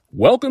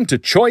Welcome to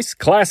Choice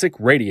Classic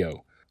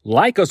Radio.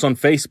 Like us on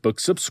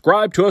Facebook,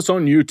 subscribe to us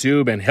on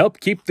YouTube, and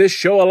help keep this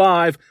show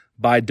alive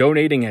by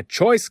donating at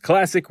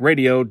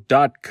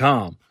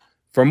choiceclassicradio.com.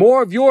 For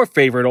more of your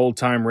favorite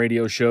old-time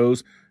radio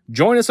shows,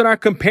 join us on our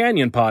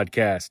companion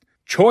podcast,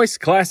 Choice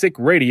Classic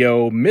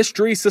Radio,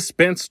 Mystery,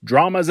 Suspense,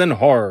 Dramas, and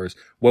Horrors,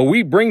 where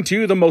we bring to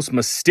you the most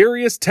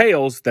mysterious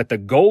tales that the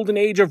golden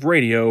age of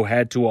radio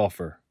had to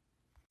offer.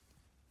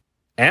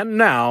 And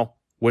now,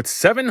 with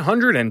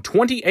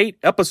 728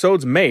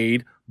 episodes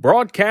made,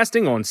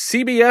 broadcasting on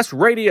CBS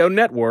Radio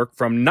Network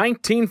from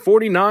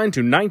 1949 to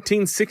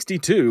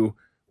 1962,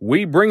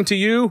 we bring to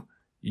you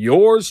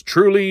yours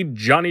truly,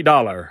 Johnny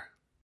Dollar.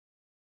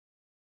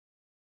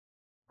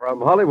 From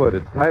Hollywood,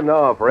 it's time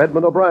now for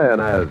Edmund O'Brien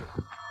as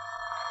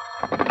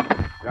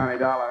Johnny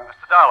Dollar.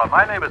 Mr. Dollar,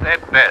 my name is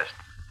Ed Best.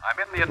 I'm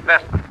in the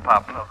investment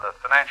department of the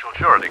Financial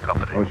Surety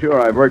Company. Oh,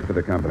 sure, I've worked for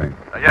the company.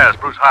 Yes,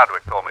 Bruce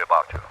Hardwick told me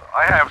about you.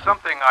 I have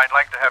something I'd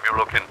like to have you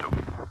look into.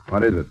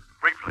 What is it?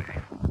 Briefly,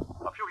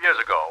 a few years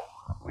ago,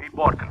 we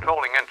bought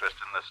controlling interest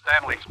in the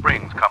Stanley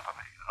Springs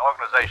Company, an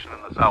organization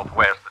in the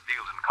Southwest that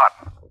deals in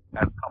cotton,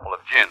 has a couple of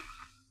gins.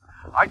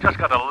 I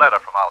just got a letter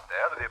from out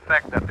there to the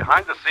effect that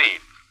behind the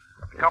scenes,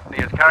 the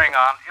company is carrying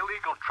on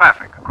illegal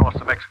traffic across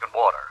the Mexican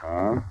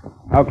border.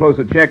 How close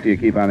a check do you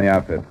keep on the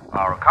outfit?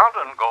 Our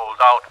accountant goes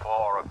out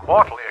for a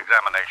quarterly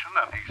examination,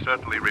 and he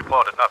certainly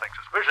reported nothing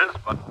suspicious,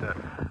 but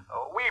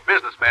we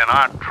businessmen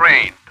aren't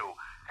trained to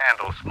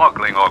handle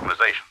smuggling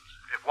organizations,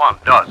 if one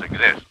does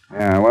exist.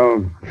 Yeah,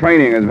 well,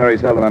 training is very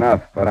seldom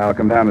enough, but I'll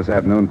come down this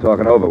afternoon and talk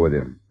it over with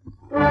you.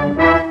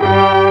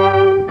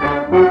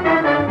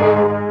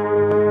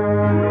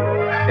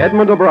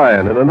 Edmund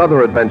O'Brien in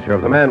another adventure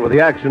of the man with the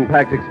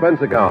action-packed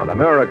expense account,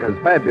 America's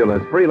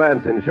fabulous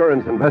freelance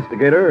insurance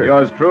investigator.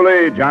 Yours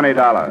truly, Johnny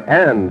Dollar.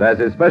 And as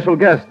his special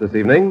guest this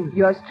evening,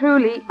 Yours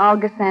truly,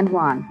 Olga San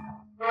Juan.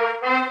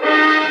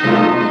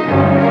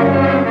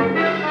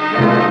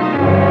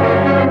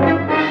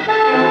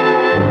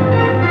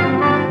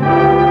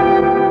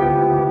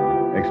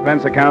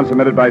 Expense account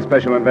submitted by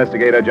Special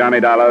Investigator Johnny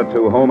Dollar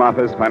to Home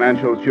Office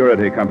Financial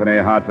Surety Company,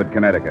 Hartford,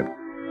 Connecticut.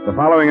 The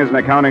following is an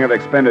accounting of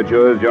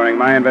expenditures during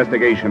my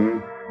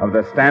investigation of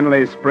the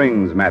Stanley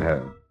Springs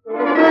matter.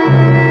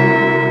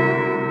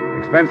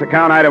 Expense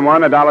account item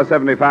 1,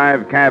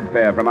 $1.75 cab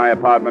fare from my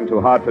apartment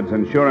to Hartford's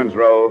Insurance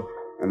Row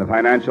and the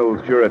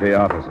Financial Surety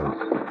offices.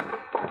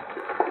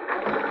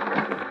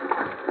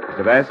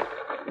 Mr. Best?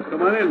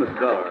 Come on in, Mr.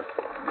 Dollar.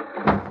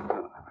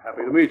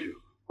 Happy to meet you.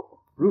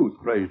 Bruce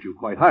praised you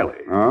quite highly.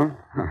 Oh?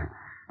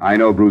 I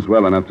know Bruce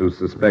well enough to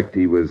suspect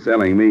he was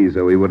selling me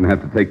so he wouldn't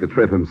have to take the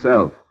trip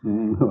himself.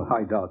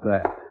 I doubt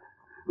that.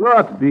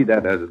 But be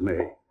that as it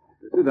may.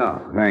 Sit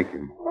down. Thank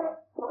you.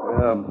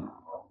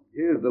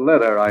 Here's the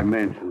letter I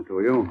mentioned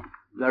to you.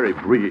 Very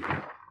brief.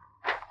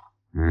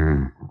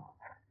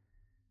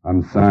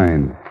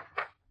 Unsigned.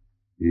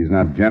 He's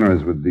not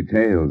generous with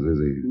details, is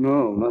he?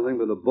 No, nothing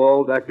but a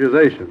bald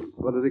accusation.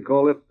 What does he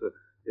call it?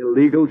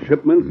 Illegal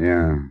shipments?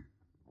 Yeah.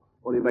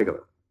 What do you make of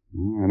it?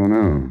 I don't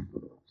know.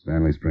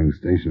 Stanley Springs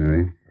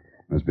Stationery.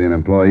 Must be an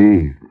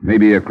employee.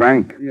 Maybe a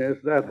crank. Yes,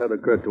 that had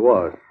occurred to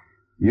us.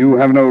 You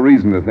have no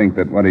reason to think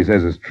that what he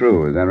says is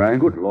true, is that right?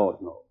 Good Lord,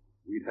 no.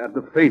 We'd had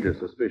the faintest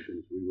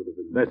suspicions. We would have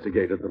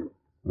investigated them.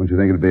 Don't you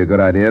think it'd be a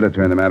good idea to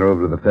turn the matter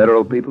over to the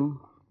federal people?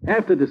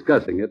 After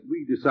discussing it,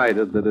 we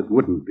decided that it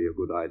wouldn't be a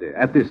good idea.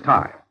 At this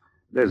time,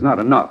 there's not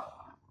enough.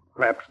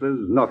 Perhaps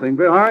there's nothing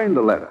behind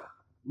the letter.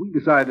 We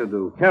decided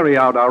to carry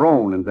out our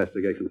own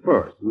investigation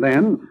first. And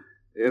then,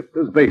 if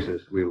there's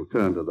basis, we'll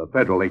turn to the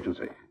federal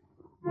agency.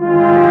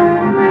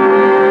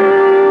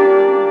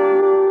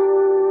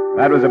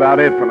 That was about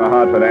it from the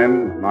Hartford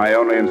end. My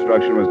only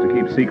instruction was to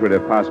keep secret,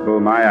 if possible,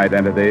 my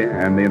identity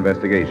and the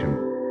investigation.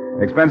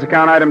 Expense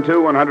account item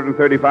 2,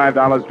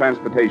 $135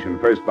 transportation,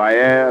 first by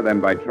air, then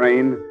by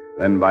train,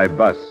 then by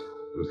bus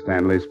to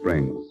Stanley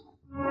Springs.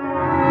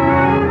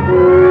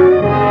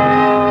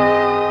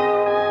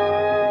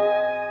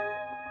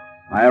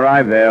 I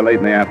arrived there late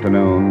in the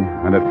afternoon,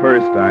 and at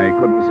first I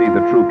couldn't see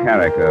the true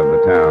character of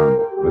the town.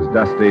 It was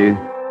dusty,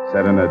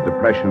 set in a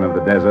depression of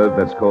the desert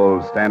that's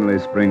called Stanley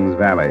Springs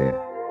Valley.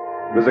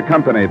 It was a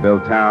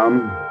company-built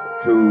town.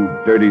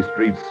 2 dirty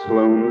street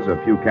saloons, a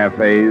few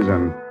cafes,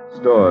 and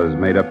stores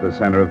made up the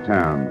center of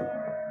town.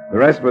 The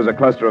rest was a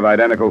cluster of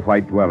identical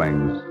white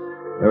dwellings.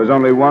 There was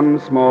only one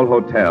small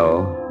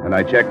hotel, and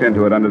I checked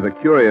into it under the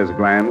curious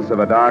glance of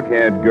a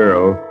dark-haired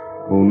girl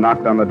who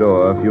knocked on the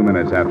door a few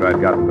minutes after I'd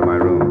gotten to my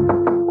room.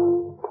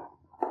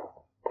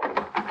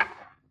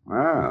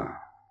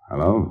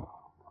 Hello.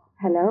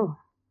 Hello.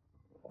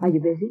 Are you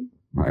busy?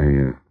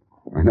 I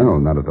know,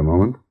 not at the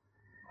moment.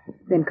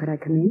 Then could I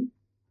come in?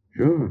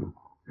 Sure,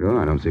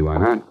 I don't see why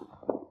not.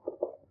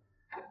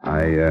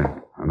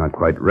 I'm not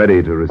quite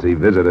ready to receive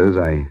visitors.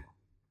 I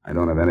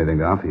don't have anything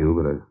to offer you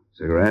but a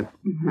cigarette.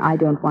 I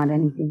don't want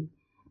anything.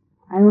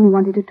 I only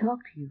wanted to talk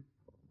to you.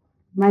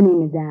 My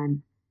name is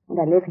Anne, and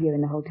I live here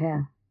in the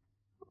hotel.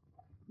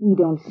 We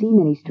don't see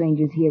many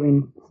strangers here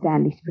in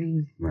Stanley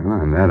Springs. Well,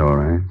 I'm that all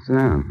right. Sit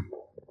down.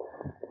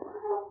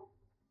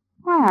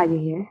 Why are you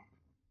here?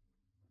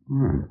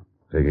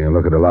 Taking a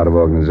look at a lot of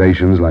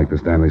organizations like the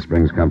Stanley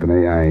Springs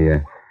Company,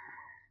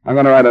 I'm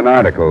going to write an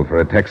article for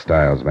a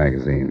textiles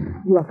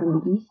magazine. You are from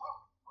the East?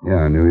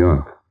 Yeah, New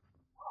York.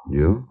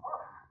 You?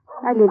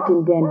 I lived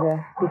in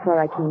Denver before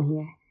I came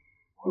here.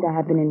 And I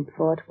have been in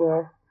Fort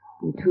Worth,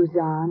 and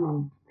Tucson,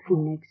 and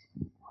Phoenix.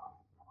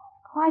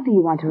 Why do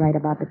you want to write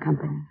about the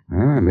company?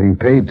 Well, I'm being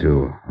paid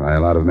to by a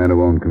lot of men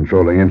who own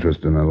controlling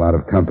interest in a lot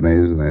of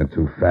companies, and they're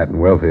too fat and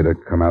wealthy to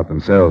come out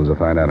themselves to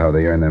find out how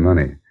they earn their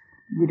money.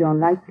 You don't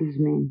like these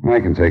men. I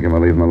can take them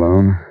or leave them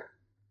alone.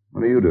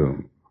 What do you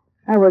do?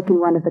 I work in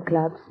one of the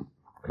clubs.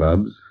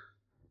 Clubs?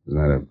 Isn't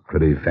that a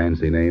pretty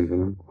fancy name for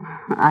them?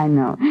 I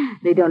know.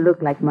 They don't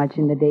look like much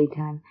in the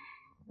daytime.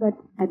 But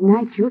at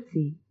night, you'll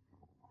see.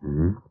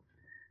 Mm-hmm.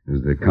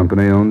 Does the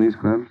company own these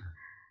clubs?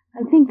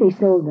 I think they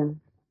sold them.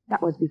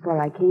 That was before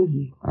I came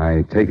here.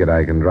 I take it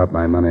I can drop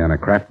my money on a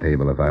craft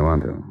table if I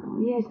want to.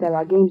 Yes, there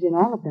are games in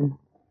all of them.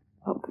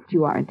 Oh, but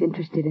you aren't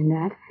interested in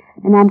that.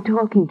 And I'm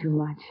talking too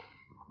much.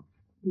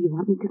 Do you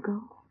want me to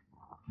go?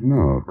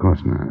 No, of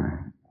course not.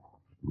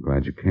 I'm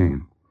glad you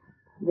came.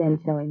 Then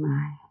so am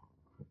I.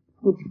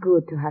 It's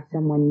good to have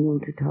someone new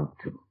to talk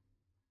to.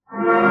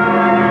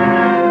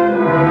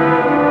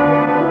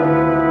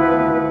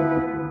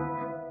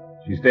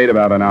 She stayed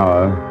about an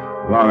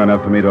hour, long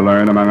enough for me to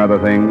learn, among other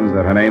things,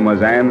 that her name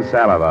was Anne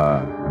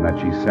Salava and that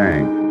she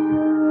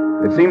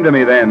sang. It seemed to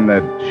me then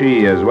that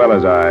she, as well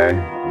as I,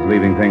 was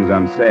leaving things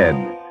unsaid.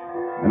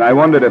 And I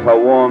wondered if her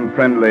warm,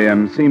 friendly,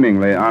 and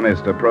seemingly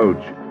honest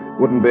approach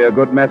wouldn't be a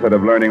good method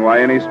of learning why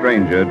any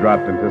stranger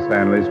dropped into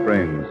Stanley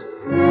Springs.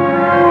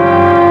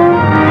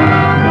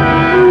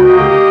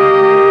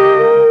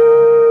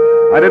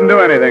 I didn't do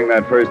anything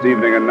that first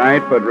evening and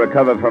night but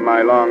recover from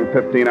my long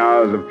 15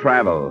 hours of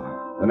travel.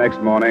 The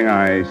next morning,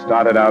 I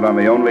started out on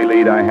the only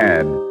lead I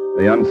had,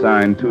 the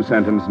unsigned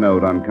 2-sentence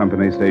note on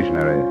company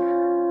stationery.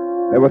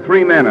 There were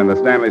 3 men in the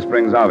Stanley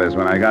Springs office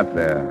when I got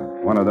there.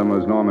 One of them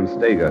was Norman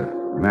Stager,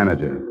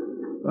 manager.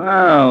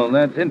 Wow,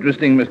 that's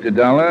interesting, Mr.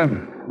 Dollar.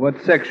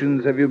 What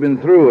sections have you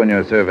been through in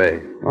your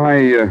survey?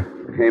 I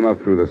came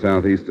up through the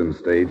southeastern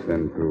states,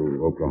 then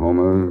through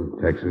Oklahoma,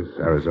 Texas,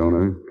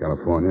 Arizona,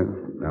 California,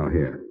 now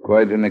here.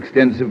 Quite an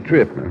extensive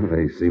trip.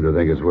 They seem to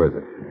think it's worth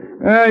it.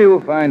 You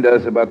will find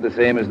us about the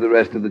same as the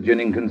rest of the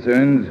ginning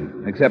concerns,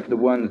 except the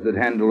ones that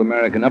handle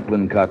American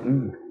upland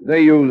cotton.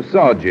 They use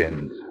saw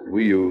gins.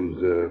 We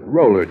use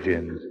roller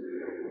gins.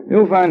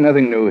 You'll find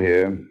nothing new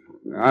here.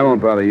 I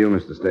won't bother you,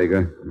 Mr.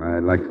 Stager.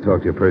 I'd like to talk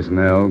to your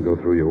personnel, go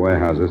through your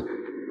warehouses.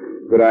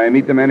 Could I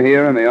meet the men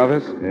here in the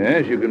office?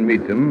 Yes, you can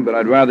meet them, but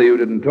I'd rather you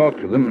didn't talk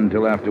to them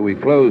until after we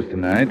close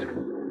tonight.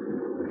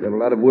 We have a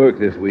lot of work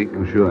this week.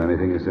 Oh, sure,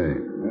 anything you say.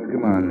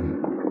 Come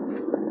on.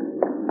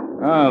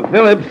 Oh,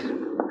 Phillips.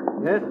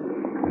 Yes?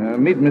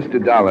 Meet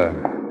Mr. Dollar.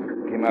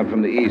 Came out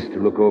from the east to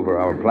look over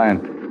our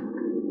plant.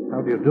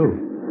 How do you do?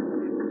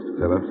 Mr.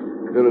 Phillips?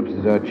 Phillips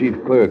is our chief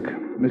clerk.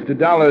 Mr.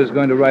 Dollar is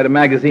going to write a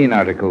magazine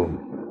article.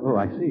 Oh,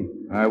 I see.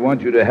 I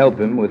want you to help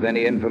him with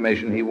any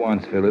information he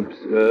wants, Phillips,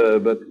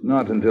 but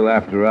not until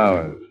after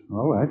hours.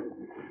 All right.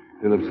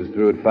 Phillips is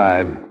through at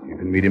 5. You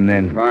can meet him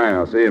then. Fine,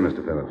 I'll see you,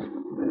 Mr. Phillips.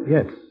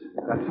 Yes,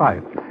 at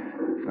 5.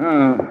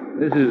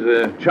 This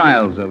is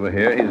Childs over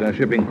here. He's our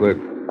shipping clerk.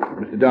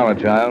 Mr. Dollar,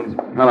 Childs.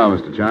 Hello,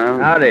 Mr.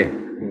 Childs. Howdy.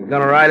 You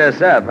gonna write us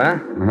up, huh?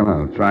 Well,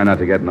 I'll try not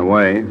to get in the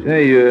way.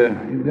 Say,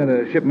 you've got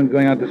a shipment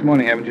going out this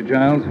morning, haven't you,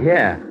 Childs?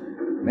 Yeah.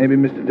 Maybe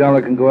Mr.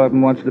 Dollar can go out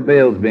and watch the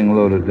bales being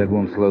loaded. That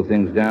won't slow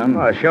things down.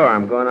 Oh, sure.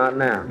 I'm going out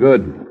now.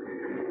 Good.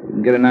 You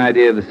can get an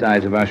idea of the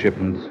size of our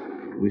shipments.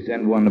 We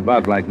send one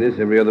about like this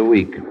every other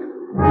week.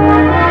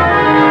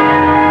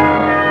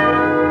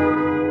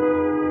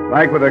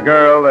 Like with the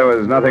girl, there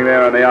was nothing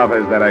there in the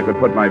office that I could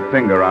put my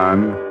finger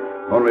on.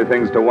 Only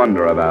things to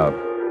wonder about.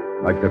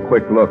 Like the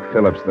quick look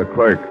Phillips, the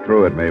clerk,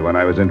 threw at me when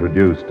I was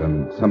introduced,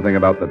 and something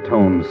about the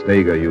tone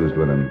Stager used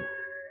with him.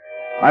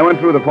 I went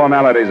through the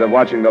formalities of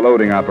watching the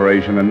loading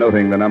operation and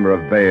noting the number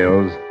of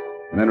bales,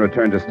 and then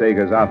returned to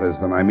Stager's office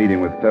for my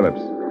meeting with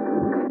Phillips.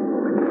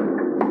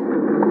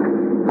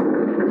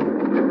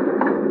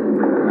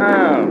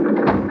 Oh.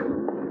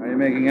 How are you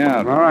making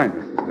out? All right,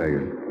 Mr.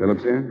 Stager.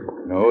 Phillips here?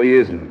 No, he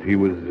isn't. He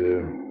was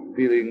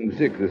feeling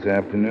sick this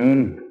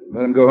afternoon.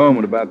 Let him go home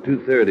at about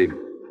 2:30.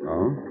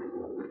 Oh?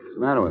 What's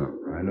the matter with him?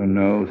 I don't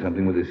know.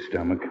 Something with his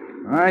stomach.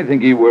 I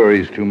think he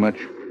worries too much.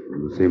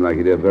 It seemed like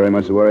he'd have very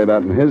much to worry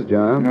about in his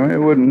job. No, he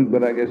wouldn't,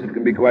 but I guess it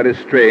can be quite a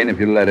strain if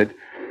you let it.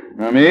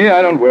 Now, me,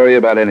 I don't worry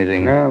about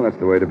anything. Well, that's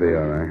the way to be,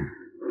 all right.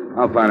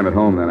 I'll find him at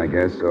home then, I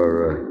guess,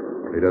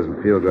 or if he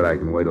doesn't feel good, I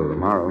can wait till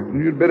tomorrow.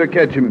 You'd better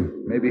catch him.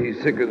 Maybe he's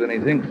sicker than he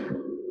thinks.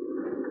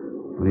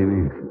 What do you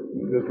mean?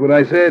 Just what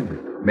I said.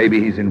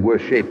 Maybe he's in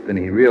worse shape than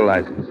he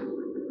realizes.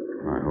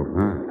 I hope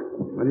not.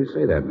 Why do you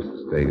say that,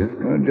 Mr. Stager?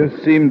 Well, it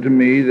just seemed to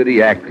me that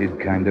he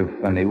acted kind of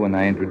funny when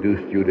I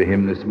introduced you to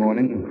him this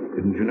morning.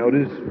 Didn't you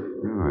notice?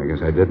 No, I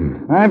guess I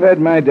didn't. I've had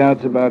my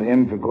doubts about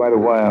him for quite a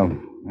while.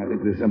 I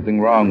think there's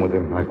something wrong with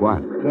him. Like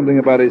what? Something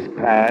about his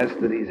past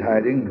that he's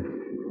hiding.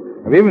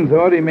 I've even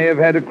thought he may have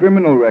had a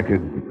criminal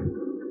record.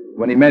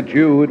 When he met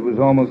you, it was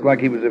almost like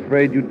he was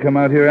afraid you'd come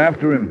out here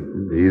after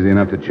him. Easy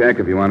enough to check.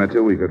 If you wanted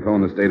to, we could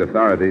phone the state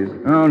authorities.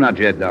 Oh, not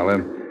yet,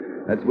 Dollar.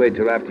 Let's wait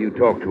till after you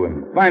talk to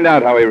him. Find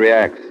out how he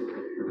reacts.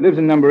 Lives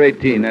in number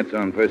 18. That's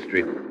on First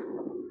Street.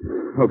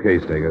 Okay,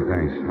 Steger,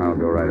 thanks. I'll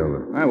go right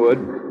over. I would.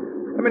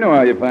 Let me know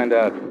how you find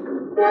out.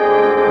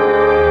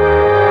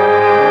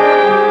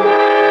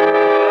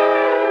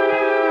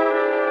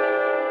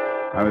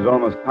 I was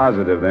almost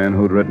positive then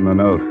who'd written the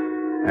note,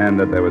 and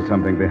that there was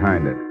something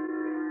behind it.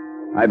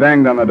 I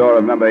banged on the door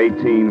of number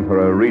 18 for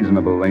a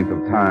reasonable length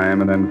of time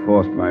and then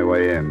forced my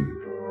way in.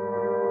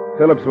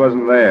 Phillips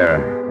wasn't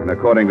there, and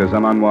according to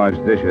some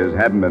unwashed dishes,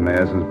 hadn't been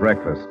there since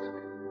breakfast.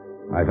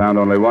 I found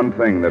only one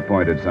thing that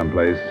pointed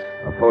someplace,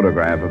 a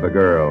photograph of the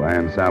girl,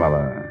 Ann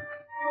Salava.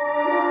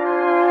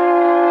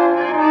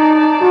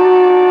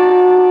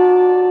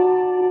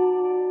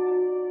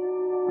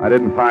 I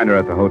didn't find her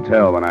at the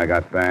hotel when I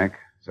got back,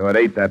 so at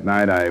 8 that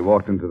night I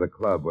walked into the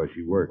club where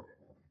she worked.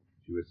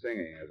 She was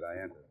singing as I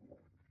entered.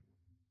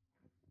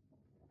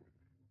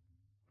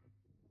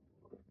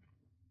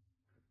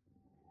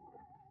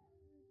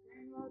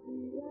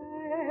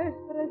 Es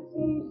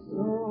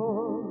preciso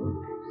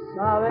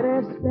saber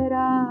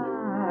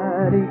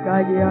esperar y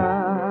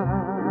callar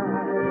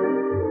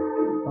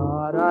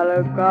para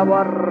al cabo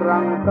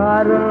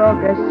arrancar lo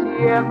que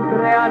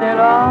siempre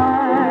anhela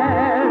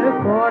el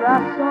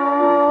corazón.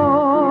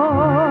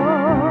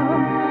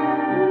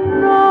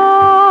 No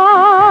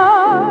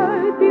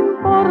te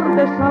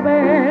importe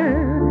saber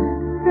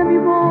que mi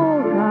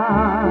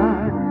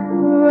boca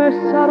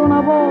besar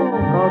una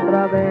boca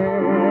otra vez.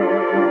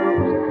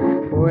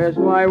 Pues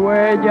no hay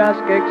huellas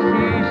que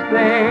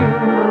existen,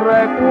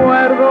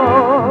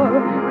 recuerdo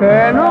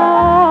que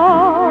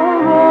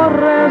no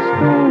borres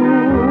tú.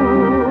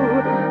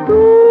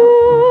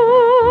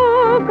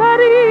 Tu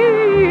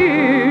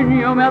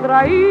cariño me ha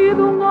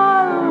traído un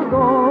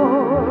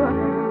algo,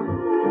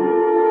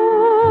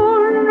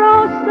 no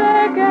sé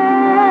qué,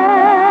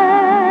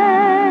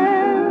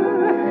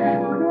 que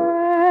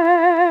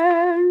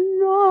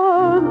no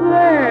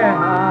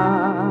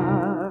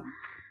deja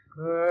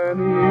que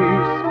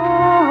mis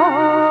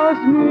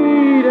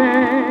miren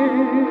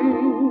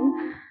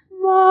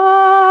más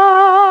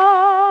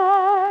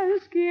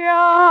que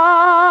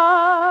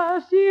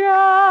hacia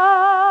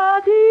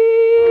ti.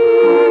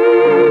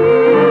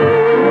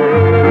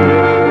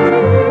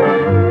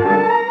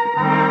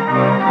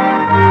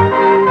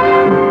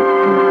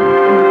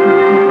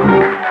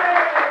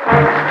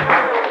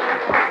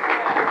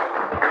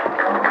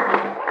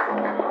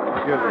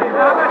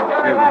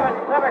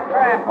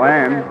 Oh,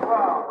 Ann.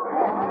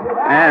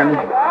 Ann.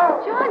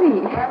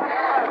 Johnny.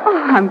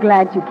 Oh, I'm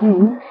glad you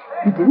came.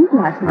 You didn't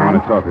last I night.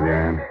 want to talk with you,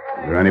 Ann.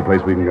 Is there any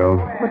place we can go?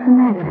 What's the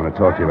matter? I want to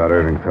talk to you about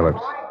Irving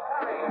Phillips.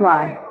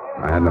 Why?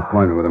 I had an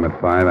appointment with him at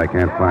 5. I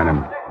can't find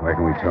him. Where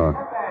can we talk?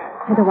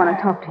 I don't want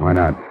to talk to you. Why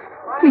not?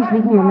 Please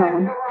leave me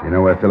alone. You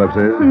know where Phillips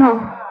is? No,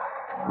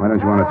 Why don't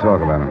you want to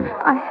talk about him?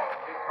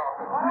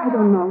 I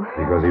don't know.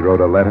 Because he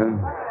wrote a letter?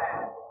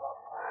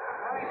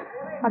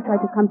 I'll try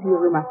to come to your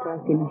room after I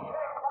finish.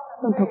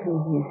 Don't talk to me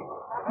here.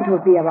 It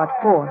will be about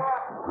 4.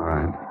 All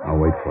right. I'll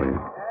wait for you.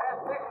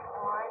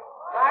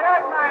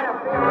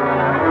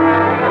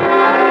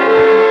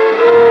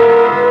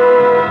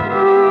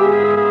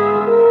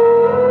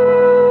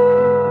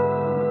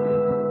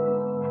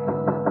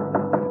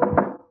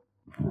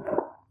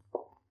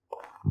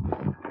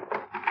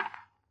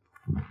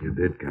 You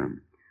did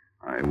come.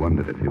 I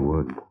wondered if you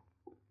would.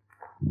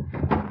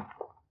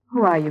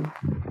 Who are you?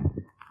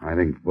 I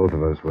think both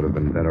of us would have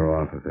been better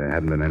off if there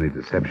hadn't been any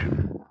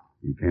deception.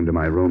 You came to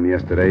my room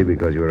yesterday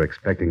because you were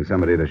expecting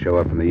somebody to show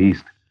up from the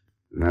east.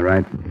 Isn't that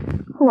right?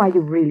 Who are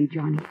you really,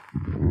 Johnny?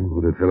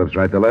 Who did Phillips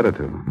write the letter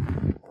to?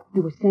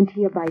 You were sent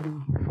here by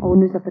the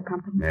owners of the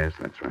company? Yes,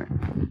 that's right.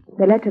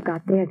 The letter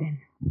got there then.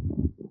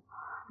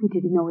 We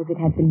didn't know if it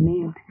had been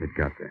mailed. It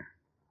got there.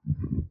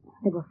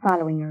 They were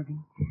following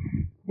Irving,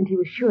 and he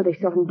was sure they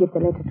saw him give the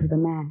letter to the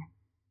man.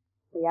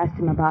 They asked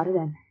him about it,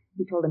 and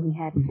he told them he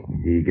hadn't.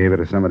 He gave it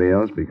to somebody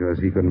else because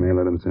he couldn't mail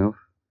it himself?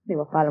 They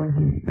were following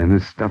him. And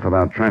this stuff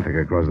about traffic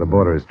across the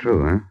border is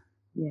true, huh?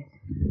 Yes.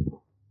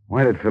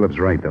 Why did Phillips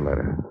write the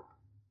letter?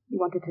 He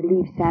wanted to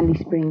leave Sandy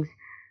Springs,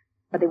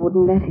 but they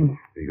wouldn't let him.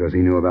 Because he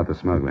knew about the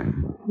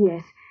smuggling.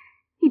 Yes.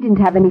 He didn't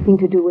have anything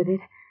to do with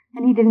it,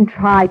 and he didn't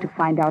try to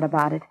find out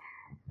about it.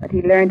 But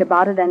he learned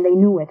about it, and they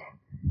knew it.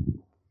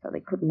 So they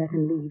couldn't let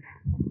him leave.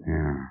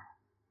 Yeah.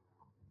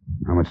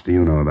 How much do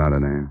you know about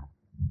it, Ann?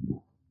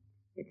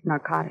 It's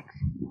narcotics.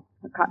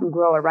 A cotton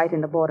grower right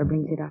in the border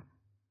brings it up.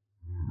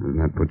 Doesn't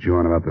that put you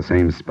on about the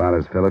same spot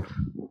as Phillips?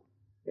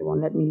 They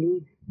won't let me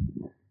leave.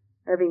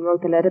 Irving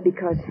wrote the letter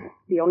because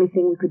the only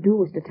thing we could do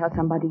was to tell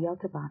somebody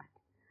else about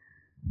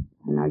it.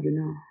 And now you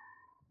know.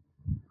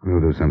 We'll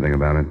do something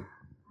about it.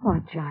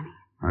 What, Johnny?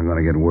 I'm going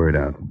to get word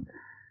out.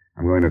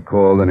 I'm going to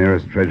call the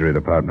nearest Treasury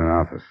Department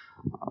office.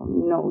 Oh,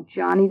 no,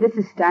 Johnny. This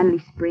is Stanley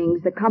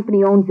Springs. The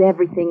company owns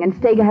everything, and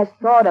Steger has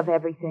thought of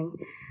everything.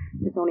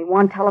 There's only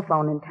one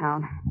telephone in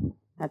town.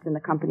 That's in the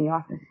company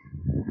office.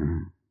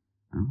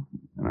 Well,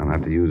 then I'll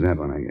have to use that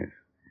one, I guess.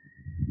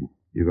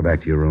 You go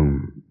back to your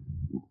room.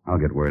 I'll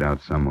get word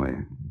out some way.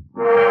 It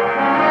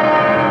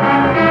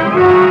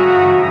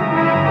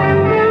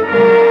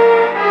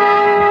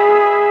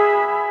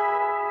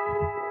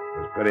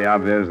was pretty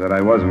obvious that I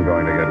wasn't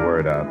going to get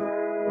word out.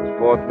 It was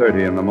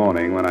 4:30 in the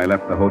morning when I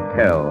left the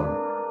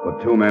hotel,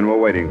 but 2 men were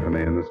waiting for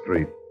me in the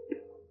street.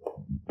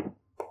 Hey,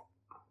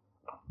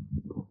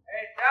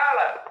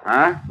 Dollar.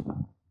 Huh?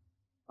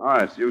 Oh,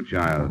 it's you,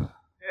 Childs.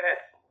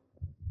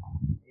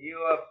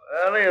 You up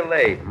early or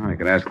late? I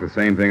could ask the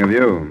same thing of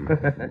you.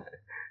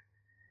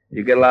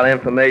 You get a lot of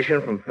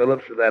information from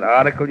Phillips for that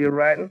article you're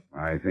writing?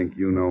 I think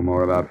you know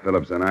more about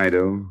Phillips than I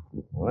do.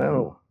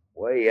 Well,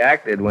 the way he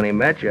acted when he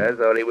met you, I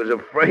thought he was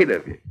afraid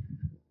of you.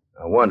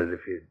 I wondered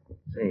if you'd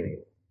seen him.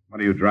 What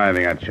are you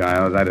driving at,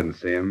 Childs? I didn't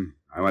see him.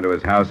 I went to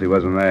his house. He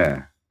wasn't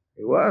there.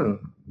 He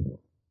wasn't?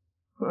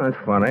 Well,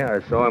 that's funny. I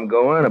saw him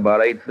go in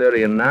about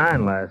 8:30 and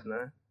 9 last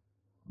night.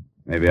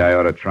 Maybe I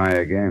ought to try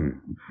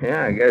again.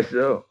 Yeah, I guess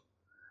so.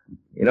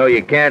 You know,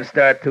 you can't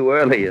start too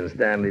early in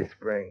Stanley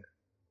Springs.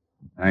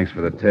 Thanks for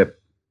the tip.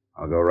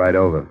 I'll go right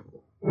over.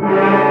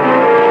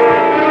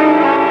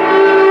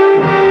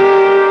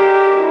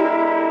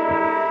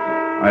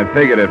 I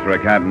figured it for a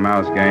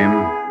cat-and-mouse game.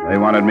 They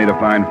wanted me to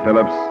find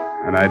Phillips,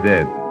 and I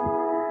did.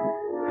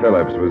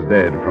 Phillips was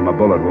dead from a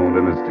bullet wound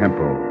in his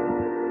temple.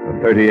 The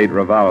 .38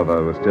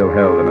 revolver was still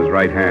held in his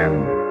right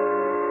hand.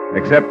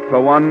 Except for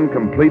one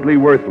completely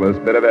worthless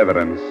bit of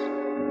evidence,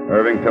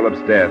 Irving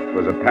Phillips' death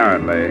was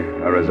apparently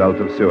a result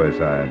of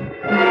suicide.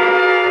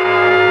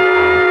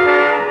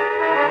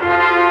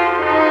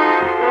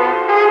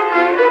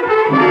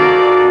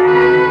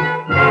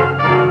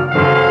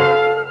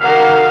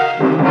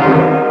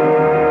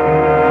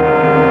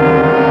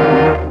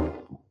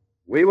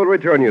 We will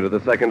return you to the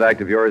second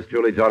act of yours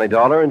truly, Johnny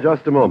Dollar, in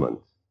just a moment.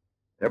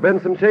 There have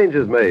been some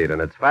changes made,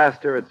 and it's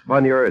faster, it's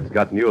funnier, it's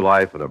got new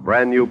life and a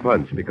brand new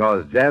punch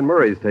because Jan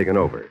Murray's taken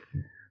over.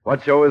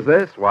 What show is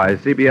this? Why,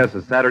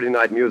 CBS's Saturday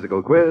night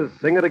musical quiz,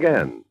 Sing It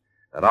Again.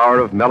 That hour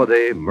of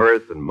melody,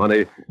 mirth, and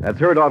money that's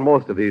heard on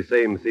most of these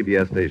same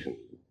CBS stations.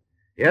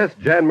 Yes,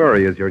 Jan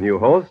Murray is your new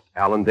host.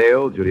 Alan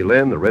Dale, Judy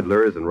Lynn, the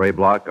Riddlers, and Ray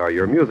Block are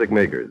your music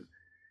makers.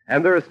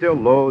 And there are still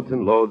loads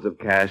and loads of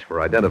cash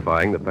for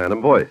identifying the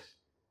phantom voice.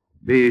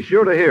 Be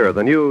sure to hear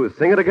the new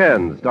Sing It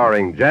Again,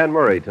 starring Jan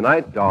Murray,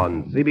 tonight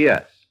on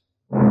CBS.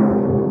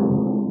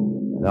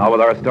 Now,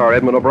 with our star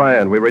Edmund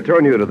O'Brien, we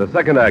return you to the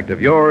second act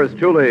of yours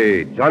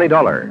truly, Johnny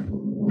Dollar.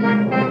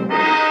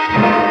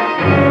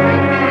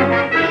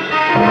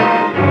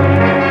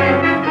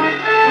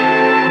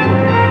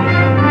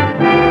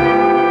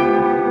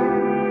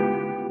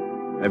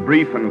 A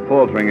brief and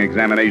faltering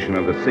examination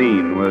of the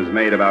scene was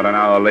made about an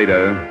hour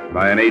later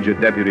by an aged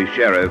deputy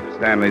sheriff,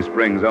 Stanley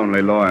Springs'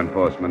 only law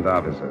enforcement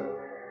officer.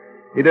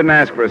 He didn't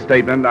ask for a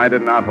statement. I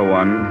didn't offer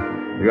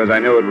one because I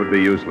knew it would be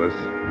useless.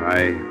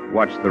 I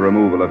watched the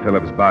removal of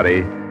Phillips'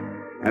 body,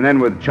 and then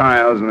with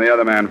Childs and the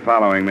other man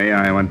following me,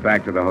 I went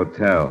back to the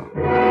hotel.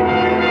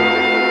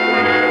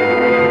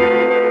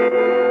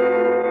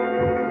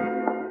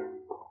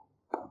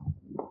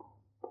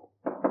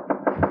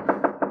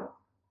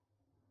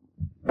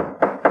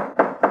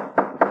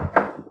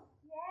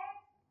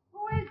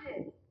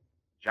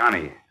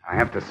 Johnny, I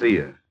have to see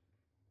you.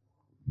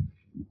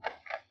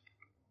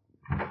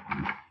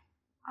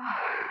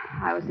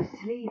 I was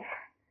asleep.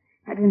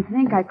 I didn't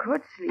think I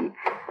could sleep.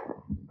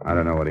 I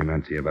don't know what he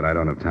meant to you, but I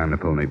don't have time to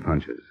pull any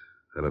punches.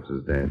 Phillips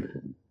is dead.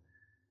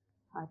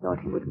 I thought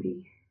he would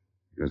be.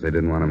 Because they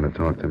didn't want him to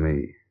talk to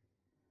me.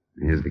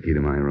 Here's the key to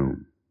my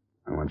room.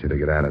 I want you to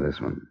get out of this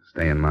one.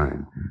 Stay in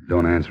mine.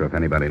 Don't answer if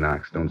anybody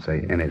knocks. Don't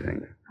say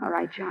anything. All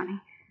right,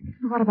 Johnny.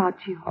 What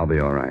about you? I'll be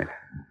all right.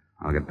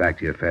 I'll get back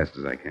to you as fast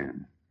as I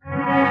can.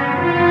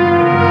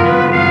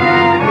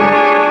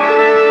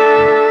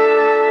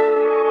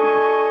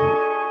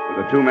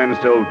 With the 2 men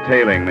still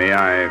tailing me,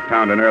 I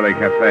found an early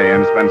cafe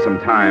and spent some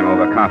time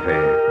over coffee.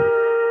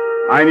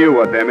 I knew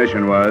what their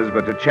mission was,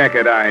 but to check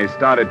it, I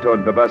started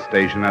toward the bus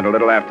station at a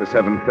little after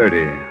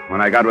 7:30.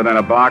 When I got within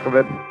a block of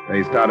it,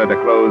 they started to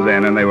close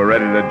in, and they were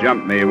ready to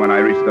jump me when I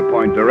reached the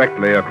point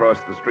directly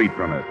across the street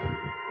from it.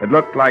 It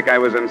looked like I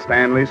was in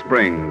Stanley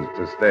Springs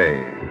to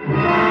stay.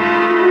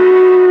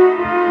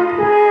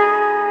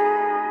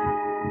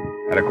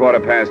 At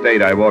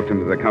 8:15, I walked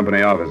into the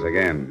company office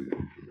again.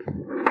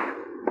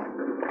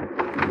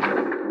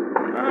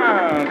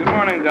 Good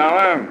morning,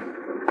 Dollar.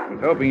 I was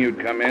hoping you'd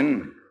come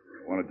in.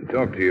 I wanted to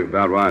talk to you.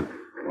 About what?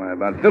 Why,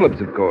 about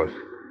Phillips, of course.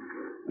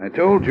 I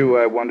told you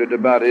I wondered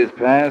about his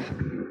past.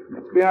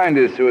 What's behind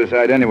his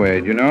suicide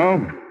anyway, do you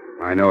know?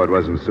 I know it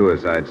wasn't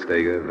suicide,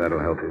 Steger, if that'll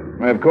help you.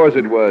 Well, of course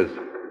it was.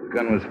 The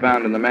gun was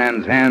found in the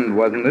man's hand,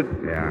 wasn't it?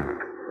 Yeah,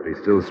 but he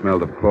still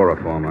smelled of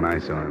chloroform when I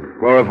saw him.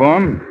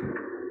 Chloroform?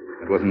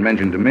 It wasn't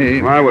mentioned to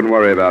me. Well, I wouldn't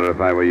worry about it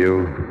if I were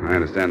you. I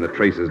understand the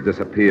traces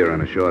disappear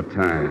in a short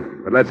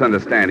time. But let's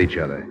understand each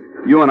other.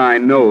 You and I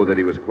know that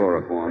he was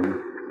chloroformed,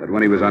 that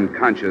when he was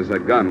unconscious, a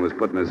gun was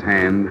put in his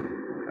hand,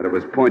 that it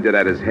was pointed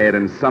at his head,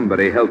 and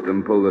somebody helped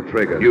him pull the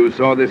trigger. You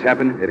saw this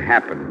happen? It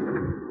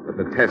happened. But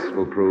the tests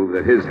will prove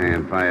that his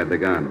hand fired the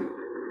gun.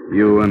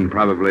 You and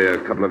probably a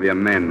couple of your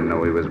men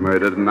know he was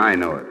murdered, and I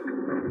know it.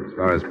 As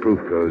far as proof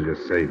goes, you're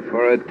safe.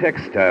 For a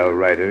textile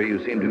writer,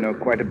 you seem to know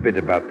quite a bit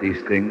about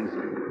these things.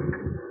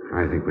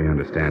 I think we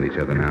understand each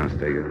other now,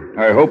 Steger.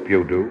 I hope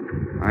you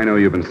do. I know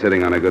you've been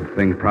sitting on a good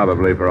thing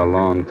probably for a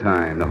long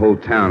time. The whole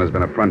town has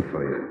been a front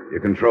for you. You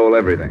control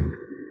everything.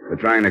 But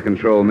trying to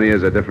control me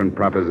is a different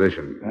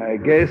proposition. I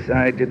guess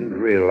I didn't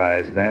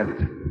realize that.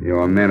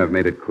 Your men have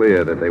made it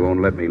clear that they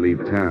won't let me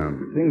leave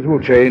town. Things will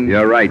change.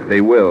 You're right,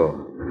 they will.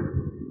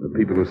 The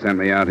people who sent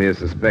me out here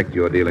suspect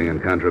you're dealing in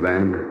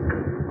contraband.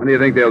 What do you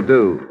think they'll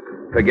do?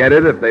 Forget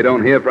it if they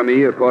don't hear from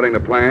me according to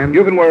plan?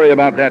 You can worry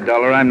about that,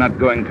 Dollar. I'm not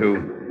going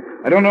to.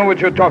 I don't know what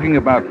you're talking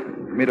about.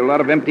 You made a lot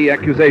of empty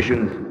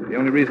accusations. The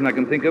only reason I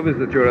can think of is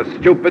that you're a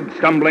stupid,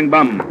 stumbling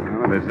bum.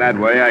 Well, if it's that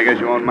way, I guess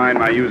you won't mind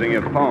my using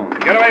your phone.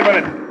 Get away from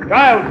it.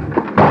 Child!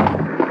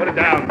 Put it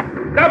down.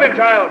 Stop him,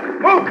 child!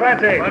 Move,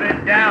 Clancy! Put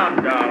it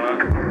down, Dollar.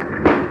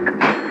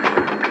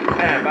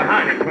 Yeah,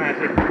 behind it,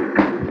 Clancy.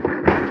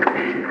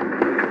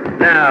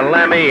 Now,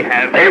 let me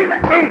have him.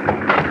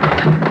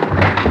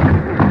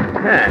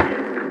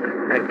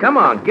 Hey, come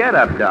on, get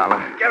up,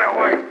 Dollar. Get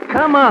away.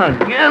 Come on,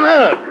 get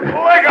up.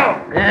 Let go.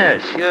 Yeah,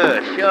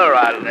 sure,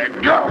 I'll let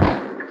go.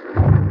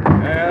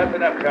 Yeah, that's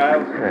enough,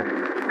 child.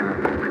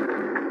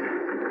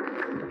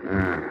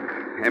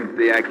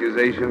 Empty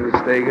accusations,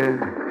 Steger?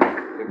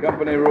 The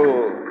company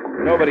rule.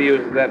 Nobody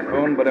uses that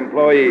phone but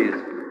employees.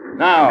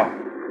 Now,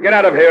 get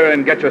out of here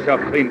and get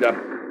yourself cleaned up.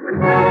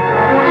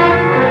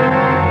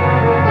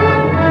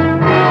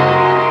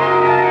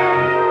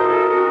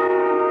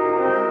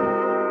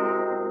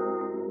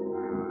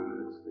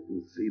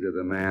 Conceit of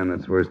the man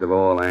that's worst of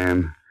all,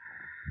 Anne.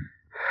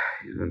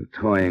 He's been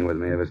toying with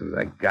me ever since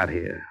I got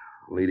here,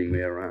 leading me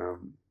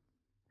around,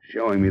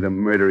 showing me the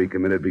murder he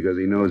committed because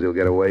he knows he'll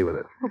get away with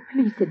it. Oh,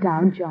 please sit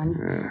down, Johnny,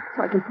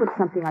 so I can put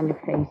something on your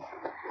face.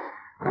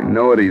 I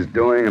know what he's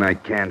doing, and I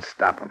can't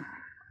stop him.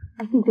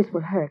 I think this will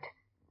hurt.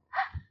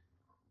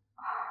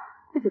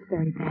 Is it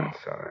very bad?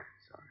 Sorry.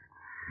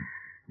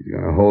 He's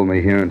going to hold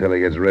me here until he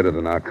gets rid of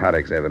the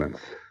narcotics evidence.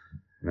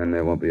 Then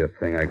there won't be a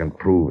thing I can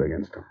prove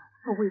against him.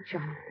 Oh, wait,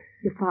 Johnny.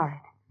 Your forehead.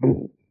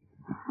 Ooh.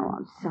 Oh,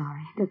 I'm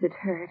sorry. Does it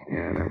hurt?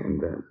 Yeah, that one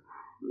does.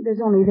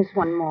 There's only this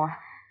one more.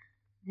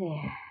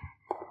 There.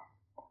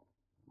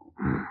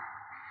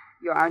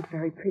 You aren't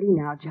very pretty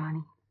now,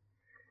 Johnny.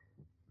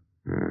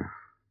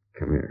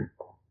 Come here.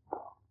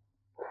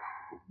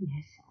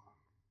 Yes.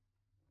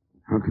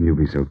 How can you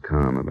be so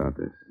calm about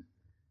this?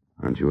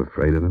 Aren't you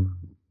afraid of them?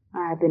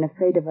 I've been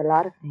afraid of a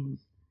lot of things.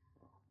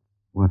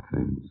 What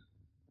things?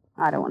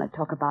 I don't want to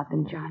talk about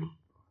them, Johnny.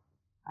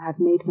 I've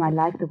made my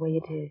life the way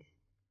it is.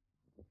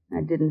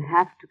 I didn't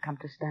have to come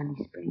to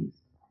Stanley Springs.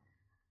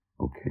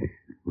 Okay.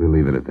 We'll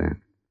leave it at that.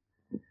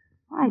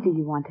 Why do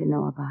you want to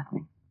know about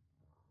me?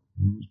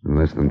 It's been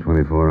less than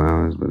 24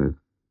 hours, but it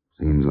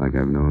seems like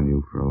I've known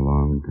you for a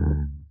long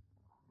time.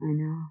 I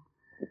know.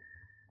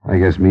 I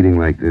guess meeting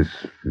like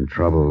this in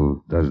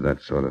trouble does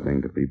that sort of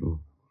thing to people.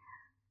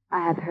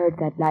 I have heard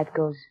that life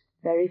goes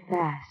very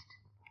fast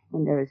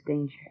when there is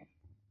danger.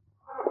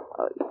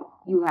 Oh,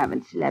 you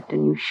haven't slept,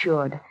 and you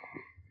should.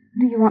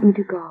 Do you want me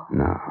to go?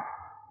 No.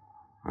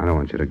 I don't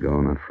want you to go,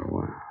 not for a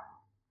while.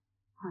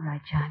 All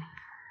right, Johnny.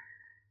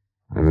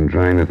 I've been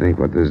trying to think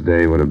what this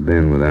day would have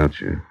been without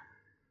you.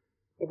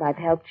 If I've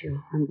helped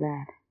you, I'm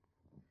glad.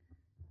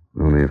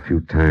 Only a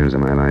few times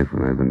in my life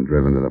when I've been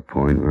driven to the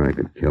point where I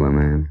could kill a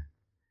man.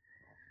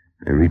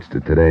 I reached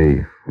it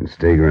today when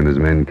Steger and his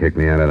men kicked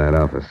me out of that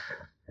office.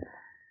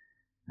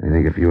 I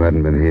think if you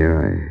hadn't been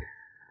here,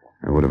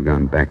 I would have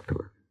gone back to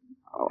it.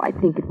 Oh, I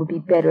think it would be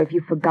better if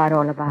you forgot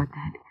all about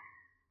that.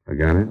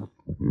 Forgot it?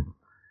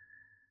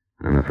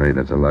 I'm afraid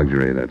that's a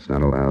luxury that's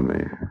not allowed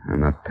me. I'm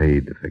not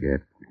paid to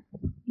forget.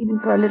 Even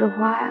for a little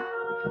while?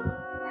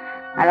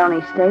 I'll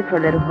only stay for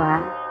a little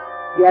while.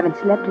 You haven't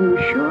slept and you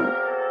should.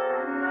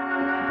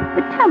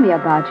 But tell me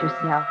about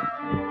yourself.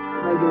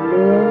 Where you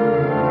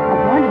live.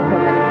 I've wondered so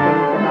many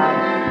things about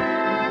you.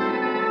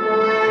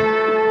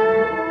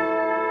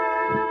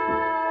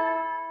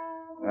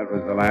 That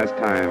was the last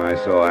time I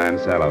saw Anne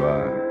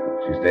Salivar.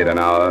 She stayed an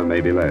hour,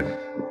 maybe less.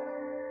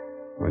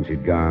 When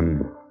she'd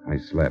gone, I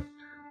slept.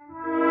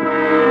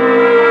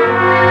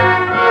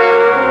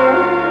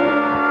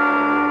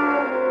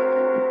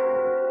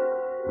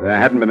 There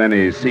hadn't been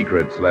any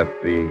secrets left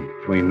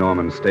between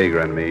Norman Steger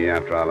and me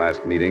after our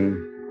last meeting.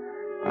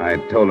 I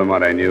told him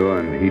what I knew,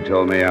 and he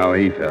told me how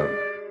he felt.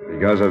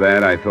 Because of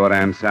that, I thought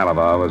Anne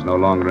Salivar was no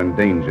longer in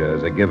danger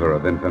as a giver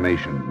of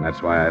information.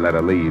 That's why I let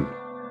her leave.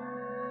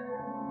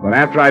 But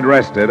after I'd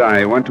rested,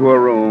 I went to her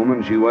room,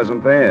 and she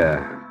wasn't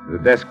there. The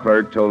desk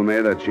clerk told me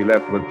that she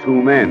left with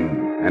 2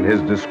 men, and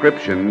his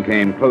description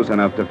came close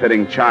enough to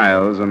fitting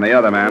Childs and the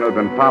other man who'd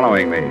been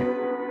following me.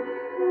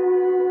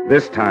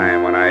 This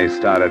time, when I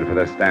started for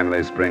the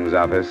Stanley Springs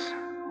office,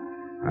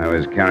 I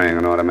was carrying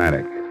an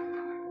automatic.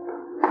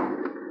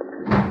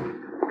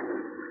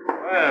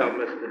 Well,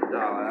 Mr.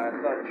 Dollar, I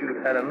thought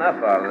you'd had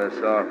enough out of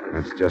this office.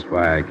 That's just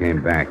why I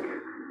came back.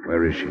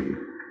 Where is she?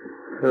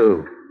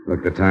 Who?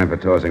 Look, the time for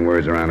tossing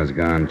words around is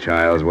gone,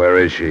 Childs. Where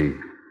is she?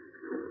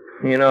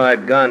 You know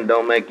that gun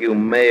don't make you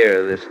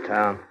mayor of this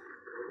town.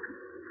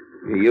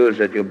 If you use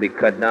it, you'll be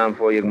cut down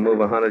before you can move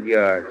 100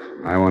 yards.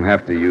 I won't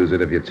have to use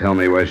it if you tell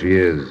me where she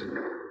is.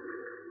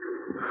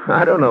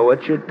 I don't know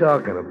what you're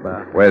talking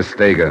about. Where's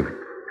Steger?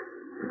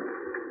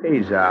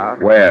 He's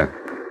out. Where?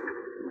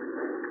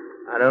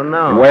 I don't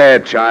know. Where,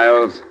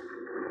 Childs?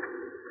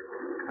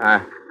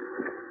 I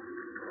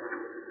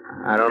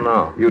don't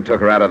know. You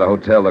took her out of the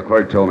hotel. The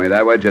clerk told me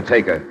that. Where'd you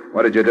take her?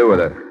 What did you do with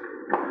her?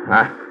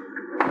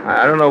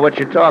 I don't know what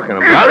you're talking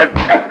about.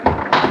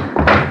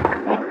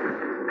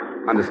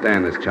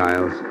 Understand this,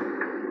 Childs.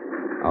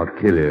 I'll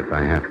kill you if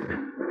I have to.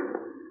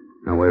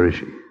 Now, where is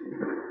she?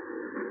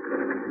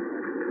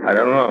 I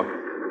don't know.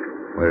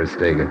 Where is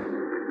Steger?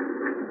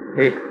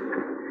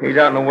 He's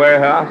out in the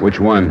warehouse. Which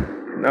one?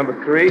 Number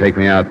 3. Take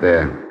me out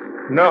there.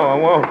 No, I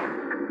won't.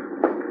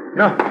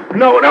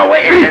 No,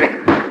 wait a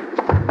minute.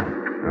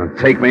 Now,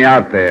 take me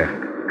out there.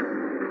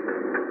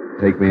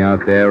 Take me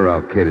out there or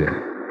I'll kill you.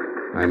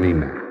 I mean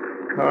that.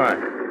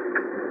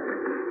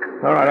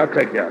 All right, I'll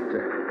take you out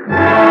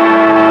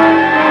there.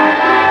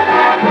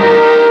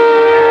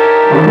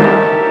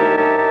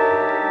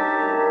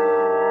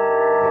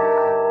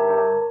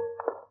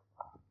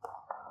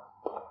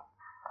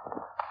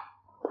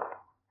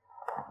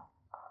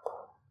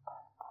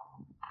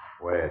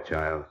 Where,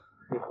 Childs?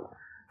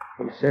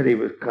 He said he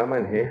was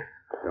coming here.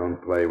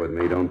 Don't play with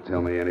me. Don't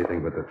tell me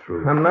anything but the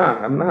truth. I'm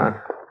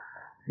not.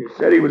 He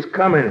said he was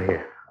coming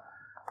here.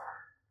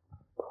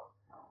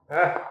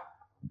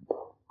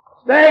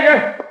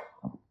 Steger!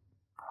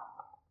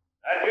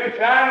 That you,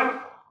 Childs?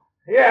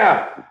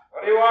 Yeah,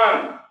 What do you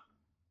want?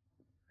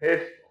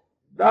 it's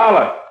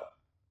Dollar.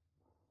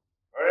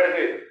 Where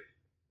is he?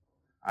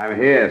 I'm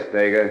here,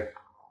 Steger.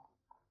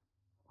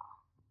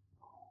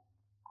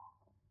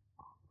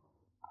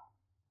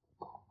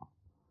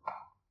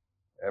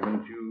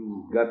 Haven't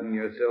you gotten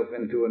yourself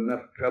into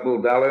enough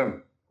trouble,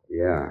 Dollar?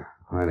 Yeah,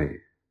 plenty. What's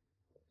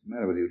the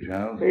matter with you,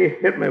 Charles? He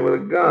hit me with a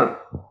gun.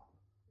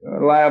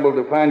 You're liable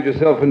to find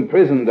yourself in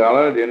prison,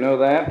 Dollar. Do you know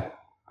that?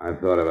 I've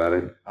thought about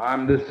it.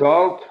 Armed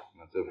assault?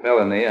 That's a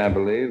felony, I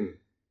believe.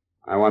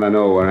 I want to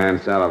know where Ann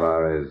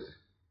Salivar is.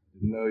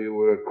 Didn't know you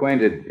were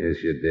acquainted.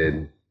 Yes, you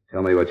did.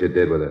 Tell me what you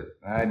did with her.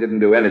 I didn't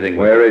do anything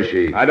with Where her. is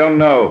she? I don't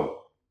know.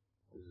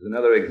 This is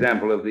another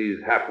example of these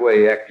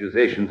halfway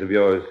accusations of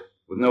yours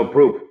with no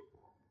proof.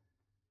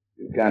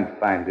 If you can't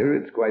find her,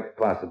 it's quite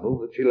possible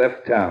that she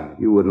left town.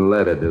 You wouldn't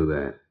let her do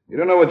that. You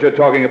don't know what you're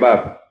talking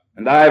about,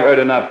 and I've heard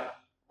enough.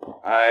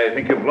 I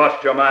think you've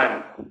lost your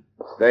mind.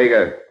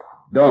 Steger,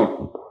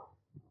 don't.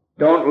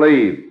 Don't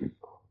leave.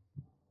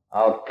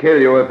 I'll kill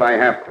you if I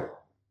have to.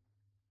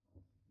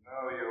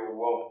 No, you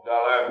won't,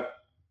 Dollar.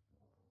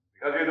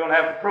 Because you don't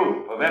have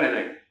proof of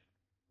anything.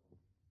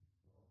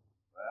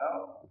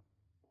 Well?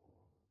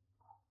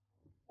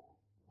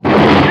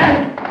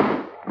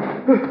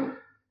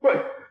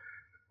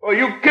 Oh,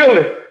 you killed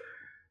him.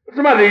 What's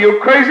the matter? You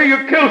crazy?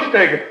 You killed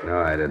Steger. No,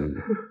 I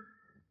didn't.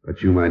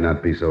 But you might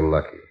not be so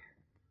lucky.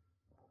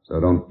 So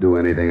don't do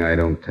anything I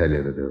don't tell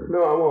you to do.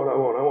 No, I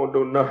won't. I won't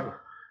do nothing.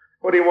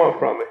 What do you want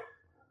from me?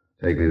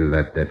 Take me to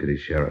that deputy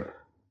sheriff.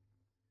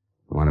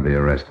 I want to be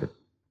arrested.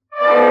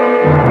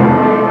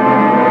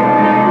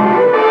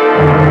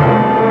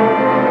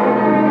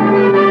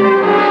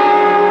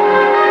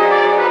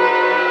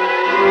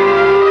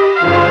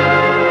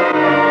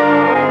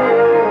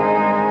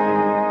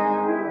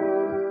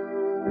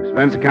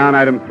 Expense account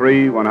item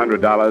 3,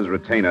 $100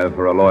 retainer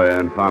for a lawyer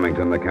in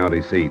Farmington, the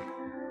county seat.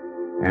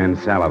 Ann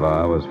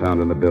Salivar was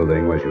found in the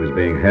building where she was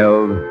being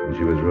held, and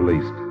she was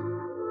released.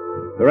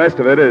 The rest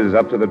of it is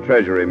up to the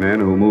Treasury men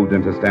who moved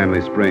into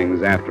Stanley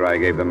Springs after I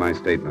gave them my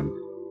statement.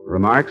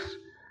 Remarks?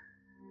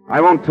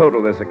 I won't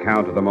total this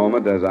account at the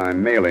moment as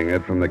I'm mailing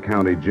it from the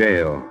county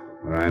jail,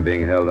 where I'm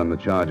being held on the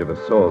charge of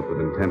assault with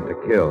intent to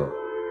kill.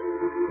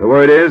 The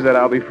word is that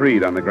I'll be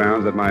freed on the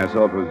grounds that my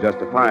assault was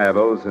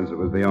justifiable, since it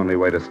was the only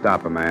way to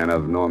stop a man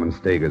of Norman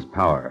Steger's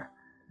power.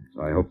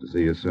 So I hope to see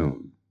you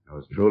soon.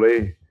 Yours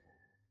truly,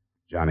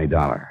 Johnny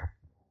Dollar.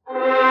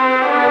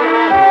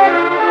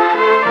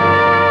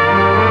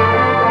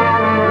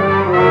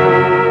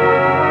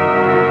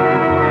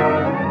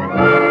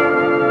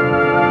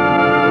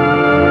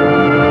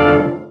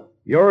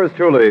 Yours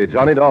truly,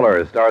 Johnny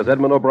Dollar, stars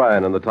Edmund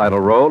O'Brien in the title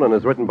role and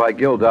is written by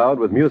Gil Dowd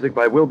with music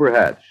by Wilbur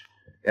Hatch.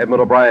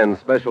 Edmund O'Brien's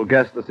special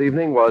guest this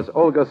evening was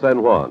Olga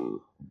San Juan.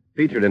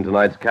 Featured in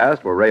tonight's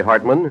cast were Ray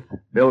Hartman,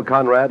 Bill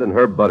Conrad, and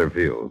Herb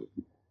Butterfield.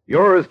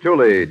 Yours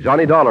truly,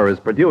 Johnny Dollar, is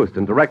produced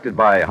and directed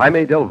by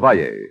Jaime Del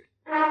Valle.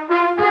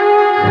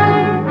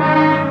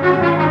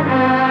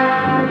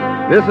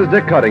 This is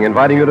Dick Cutting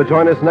inviting you to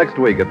join us next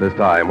week at this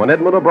time when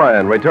Edmund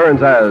O'Brien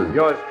returns as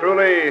Yours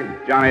truly,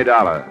 Johnny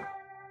Dollar.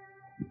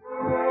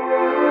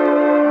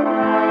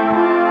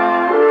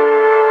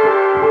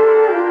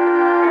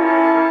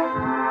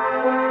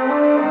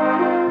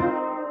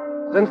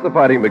 Since the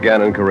fighting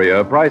began in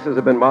Korea, prices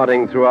have been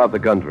mounting throughout the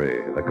country.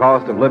 The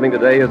cost of living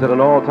today is at an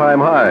all-time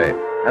high,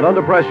 and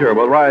under pressure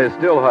will rise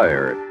still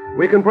higher.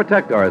 We can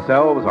protect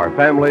ourselves, our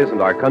families,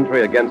 and our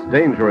country against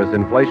dangerous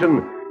inflation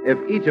if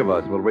each of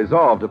us will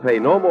resolve to pay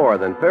no more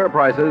than fair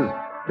prices,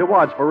 to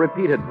watch for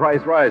repeated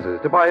price rises,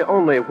 to buy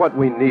only what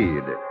we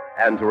need,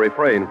 and to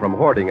refrain from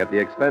hoarding at the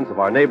expense of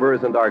our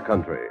neighbors and our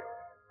country.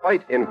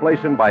 Fight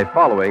inflation by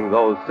following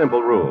those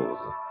simple rules.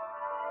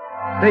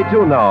 Stay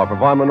tuned now for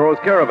Von Monroe's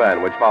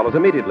Caravan, which follows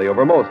immediately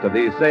over most of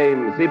these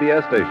same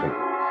CBS stations.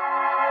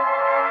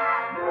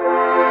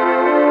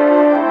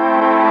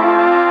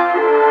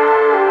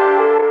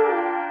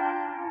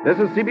 This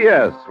is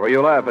CBS, where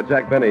you laugh at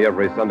Jack Benny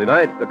every Sunday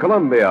night, the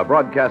Columbia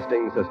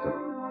Broadcasting System.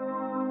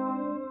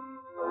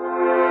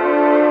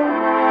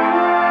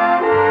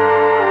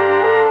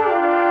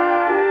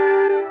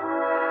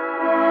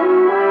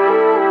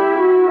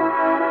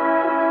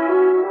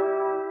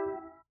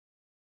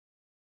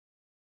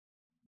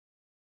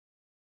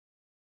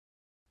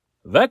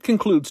 That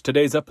concludes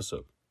today's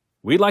episode.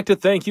 We'd like to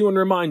thank you and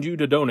remind you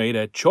to donate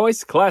at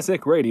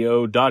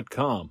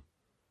choiceclassicradio.com.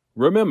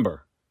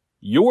 Remember,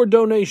 your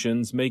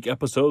donations make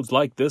episodes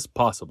like this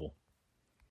possible.